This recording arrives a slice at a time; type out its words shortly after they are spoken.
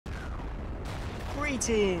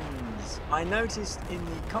Greetings! I noticed in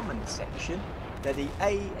the comment section that the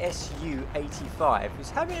ASU-85 was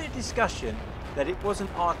having a discussion that it wasn't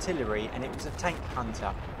artillery and it was a tank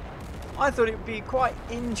hunter. I thought it would be quite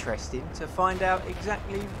interesting to find out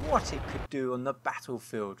exactly what it could do on the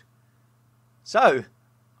battlefield. So,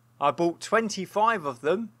 I bought 25 of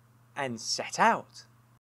them and set out.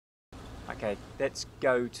 Okay, let's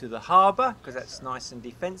go to the harbour because that's nice and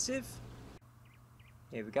defensive.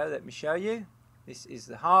 Here we go, let me show you. This is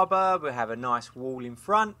the harbour. We have a nice wall in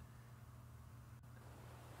front.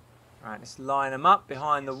 Right, let's line them up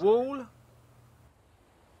behind the wall.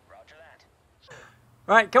 Roger that.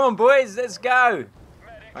 Right, come on boys, let's go.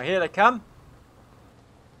 Right, here they come.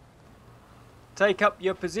 Take up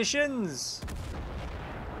your positions.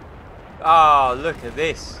 Oh, look at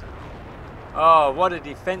this. Oh, what a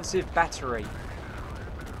defensive battery.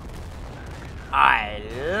 I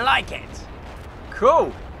like it.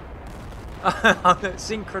 Cool.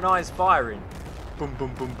 Synchronized firing. Boom,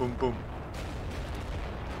 boom, boom, boom, boom.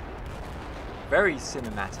 Very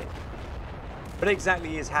cinematic. What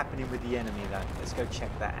exactly is happening with the enemy though? Let's go check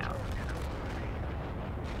that out.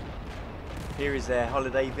 Here is their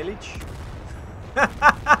holiday village.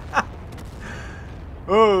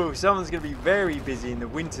 Oh, someone's going to be very busy in the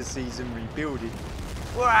winter season rebuilding.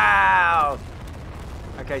 Wow!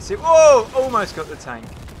 Okay, so, oh, almost got the tank.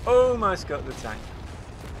 Almost got the tank.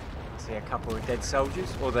 See a couple of dead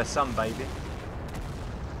soldiers, or they're sunbathing.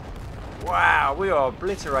 Wow, we are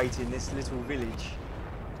obliterating this little village.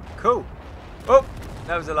 Cool. Oh,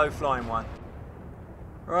 that was a low flying one.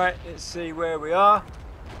 Right, let's see where we are.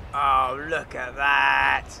 Oh, look at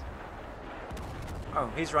that. Oh,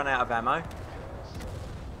 he's run out of ammo.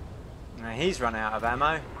 Now he's run out of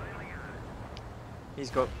ammo. He's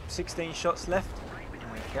got 16 shots left.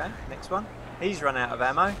 Okay, next one. He's run out of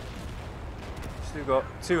ammo. Still got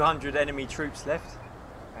 200 enemy troops left.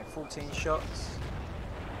 Okay, 14 shots.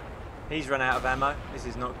 He's run out of ammo. This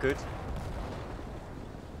is not good.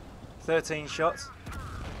 13 shots.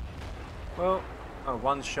 Well, oh,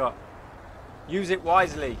 one shot. Use it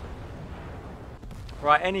wisely.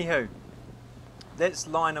 Right, anywho. Let's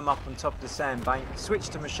line them up on top of the sandbank. Switch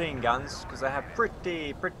to machine guns because they have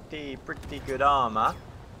pretty good armour.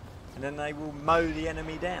 And then they will mow the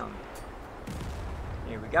enemy down.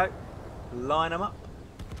 Here we go. Line them up.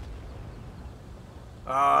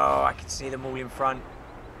 Oh, I can see them all in front.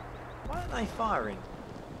 Why aren't they firing?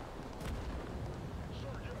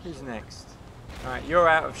 Who's next? Alright, you're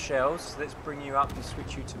out of shells. Let's bring you up and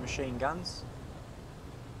switch you to machine guns.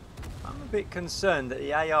 I'm a bit concerned that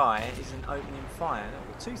the AI isn't opening fire.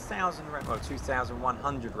 2,000 rounds, well,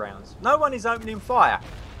 2,100 rounds. No one is opening fire.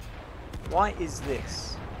 Why is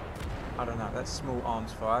this? I don't know. That's small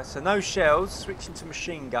arms fire. So no shells. Switching to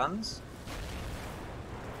machine guns.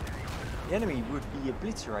 The enemy would be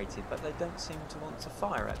obliterated, but they don't seem to want to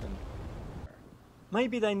fire at them.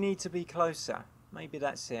 Maybe they need to be closer. Maybe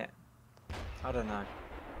that's it. I don't know.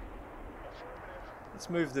 Let's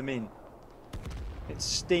move them in. Let's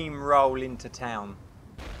steamroll into town.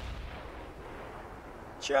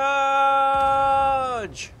 Charge!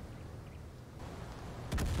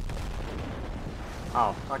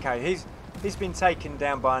 Oh, okay. He's been taken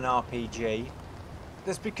down by an RPG.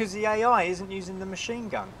 That's because the AI isn't using the machine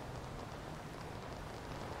gun.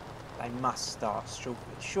 They must start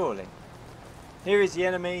surely. Here is the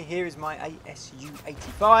enemy. Here is my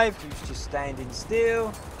ASU-85 who's just standing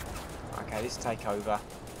still. Okay, let's take over.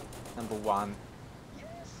 Number one.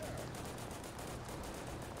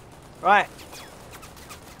 Right.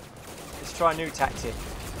 Let's try a new tactic.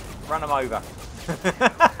 Run them over.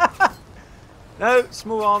 No,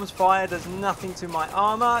 small arms fire does nothing to my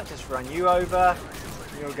armour. Just run you over.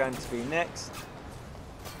 You're going to be next.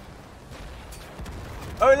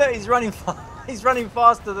 Oh look, he's running he's running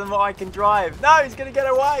faster than what I can drive. No, he's going to get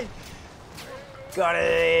away. Got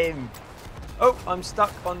him. Oh, I'm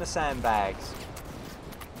stuck on the sandbags.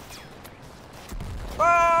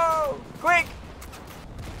 Whoa! Quick!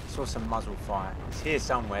 Saw some muzzle fire. It's here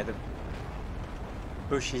somewhere. The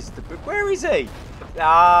bushes. Where is he?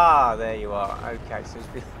 Ah, there you are. Okay, so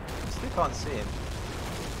I still can't see him.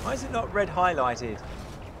 Why is it not red highlighted?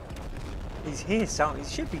 He's here somewhere. He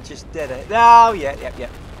should be just dead. Oh, yeah.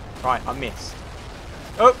 Right, I missed.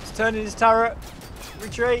 Oh, it's turning his turret.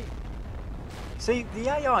 Retreat. See, the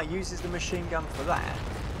AI uses the machine gun for that.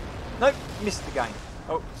 Nope, missed the game.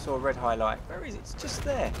 Oh, saw a red highlight. Where is it? It's just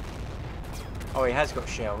there. Oh, he has got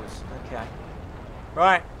shells. Okay.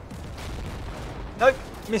 Right. Nope,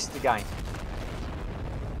 missed the game.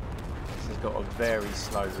 This has got a very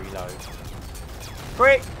slow reload.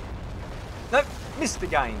 Quick! Nope, missed the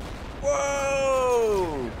game.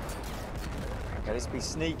 Whoa! Okay, Okay, let's be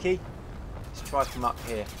sneaky. Let's try from up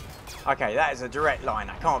here. Okay, that is a direct line.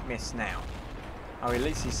 I can't miss now. Oh, at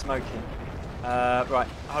least he's smoking. Right,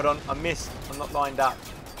 hold on. I missed. I'm not lined up.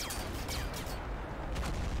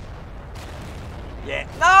 Yeah.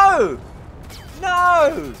 No!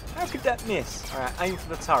 No! How could that miss? Alright, aim for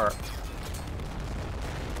the turret.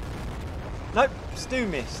 Nope, Stu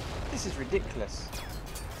missed. This is ridiculous.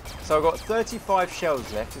 So I've got 35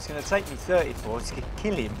 shells left. It's going to take me 34 to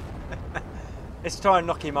kill him. Let's try and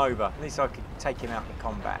knock him over. At least I could take him out in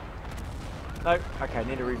combat. Nope. Okay,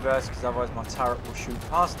 need a reverse because otherwise my turret will shoot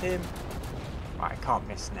past him. Right, I can't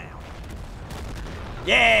miss now.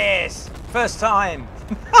 Yes! First time!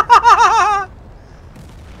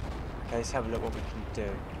 Okay, let's have a look what we can do.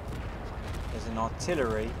 There's an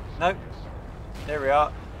artillery. Nope. There we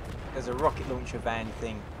are. There's a rocket launcher van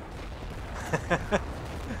thing.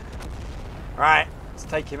 Right, let's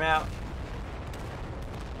take him out.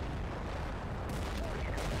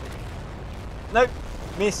 Nope,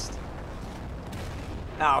 missed.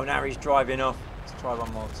 Oh, now he's driving off. Let's try one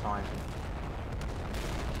more time.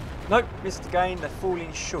 Nope, missed again. They're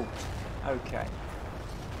falling short. Okay.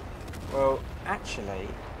 Well, actually,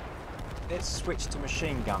 let's switch to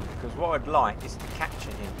machine gun because what I'd like is to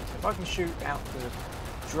capture him. So if I can shoot out the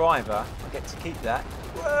driver, I get to keep that.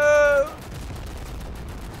 Whoa!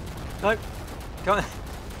 Nope. Can't.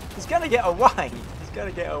 He's going to get away. He's going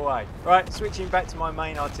to get away. Right, switching back to my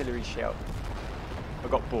main artillery shell. I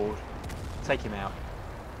got bored. Take him out.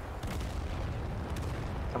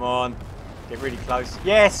 Come on. Get really close.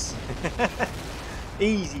 Yes!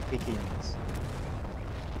 Easy pickings.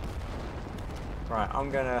 Right, I'm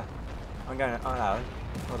gonna, oh no.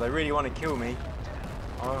 Well, they really want to kill me.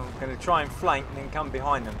 I'm gonna try and flank and then come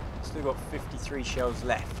behind them. Still got 53 shells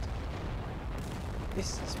left.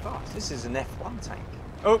 This is fast. This is an F1 tank.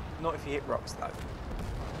 Oh, not if you hit rocks though.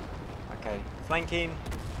 Okay, flanking,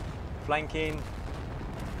 flanking,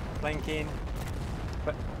 flanking.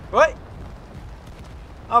 But wait!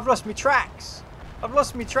 I've lost my tracks. I've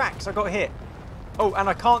lost my tracks. I got hit. Oh, and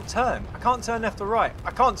I can't turn. I can't turn left or right.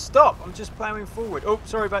 I can't stop. I'm just ploughing forward. Oh,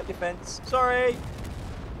 sorry about your fence. Sorry.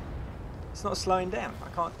 It's not slowing down.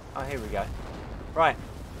 I can't. Oh, here we go. Right.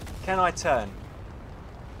 Can I turn?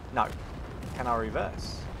 No. Can I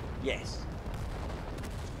reverse? Yes.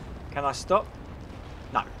 Can I stop?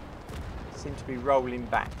 No. Seem to be rolling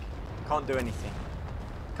back. Can't do anything.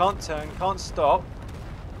 Can't turn. Can't stop.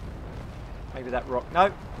 Maybe that rock.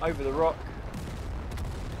 No. Over the rock.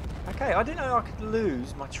 Okay, I didn't know I could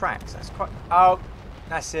lose my tracks. That's quite... Oh,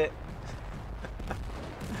 that's it.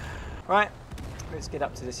 Right, let's get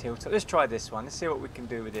up to this hilltop. Let's try this one. Let's see what we can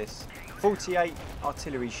do with this. 48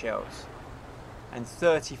 artillery shells and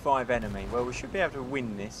 35 enemy. Well, we should be able to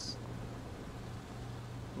win this.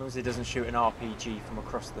 As long as it doesn't shoot an RPG from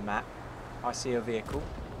across the map. I see a vehicle.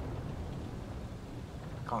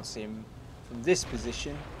 Can't see him from this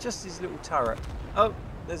position. Just his little turret. Oh,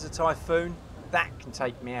 there's a Typhoon. That can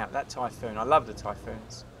take me out. That Typhoon. I love the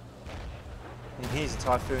Typhoons. And here's a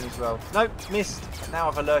Typhoon as well. Nope, missed. Now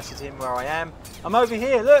I've alerted him where I am. I'm over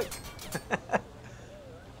here, look!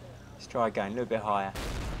 Let's try again, a little bit higher.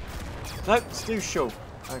 Nope, it's too short.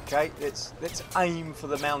 Okay, let's aim for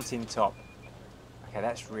the mountain top. Okay,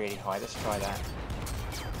 that's really high. Let's try that.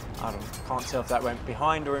 I can't tell if that went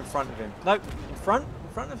behind or in front of him. Nope, in front?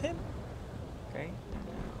 In front of him? Okay.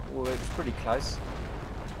 Well, it was pretty close.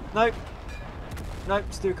 Nope. Nope,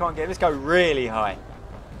 still can't get it. Let's go really high.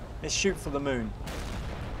 Let's shoot for the moon.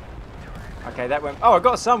 Okay, that went... Oh, I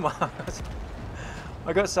got someone.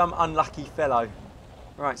 I got some unlucky fellow.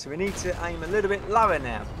 Right, so we need to aim a little bit lower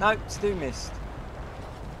now. Nope, still missed.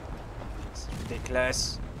 This is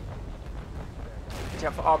ridiculous. Watch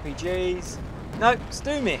out for RPGs. Nope,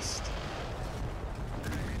 still missed.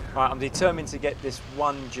 Right, I'm determined to get this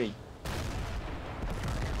one Jeep.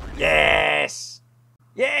 Yes!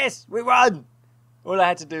 Yes! We won! All I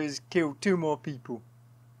had to do is kill 2 more people.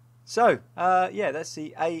 So, yeah, that's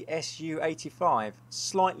the ASU-85.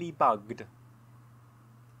 Slightly bugged.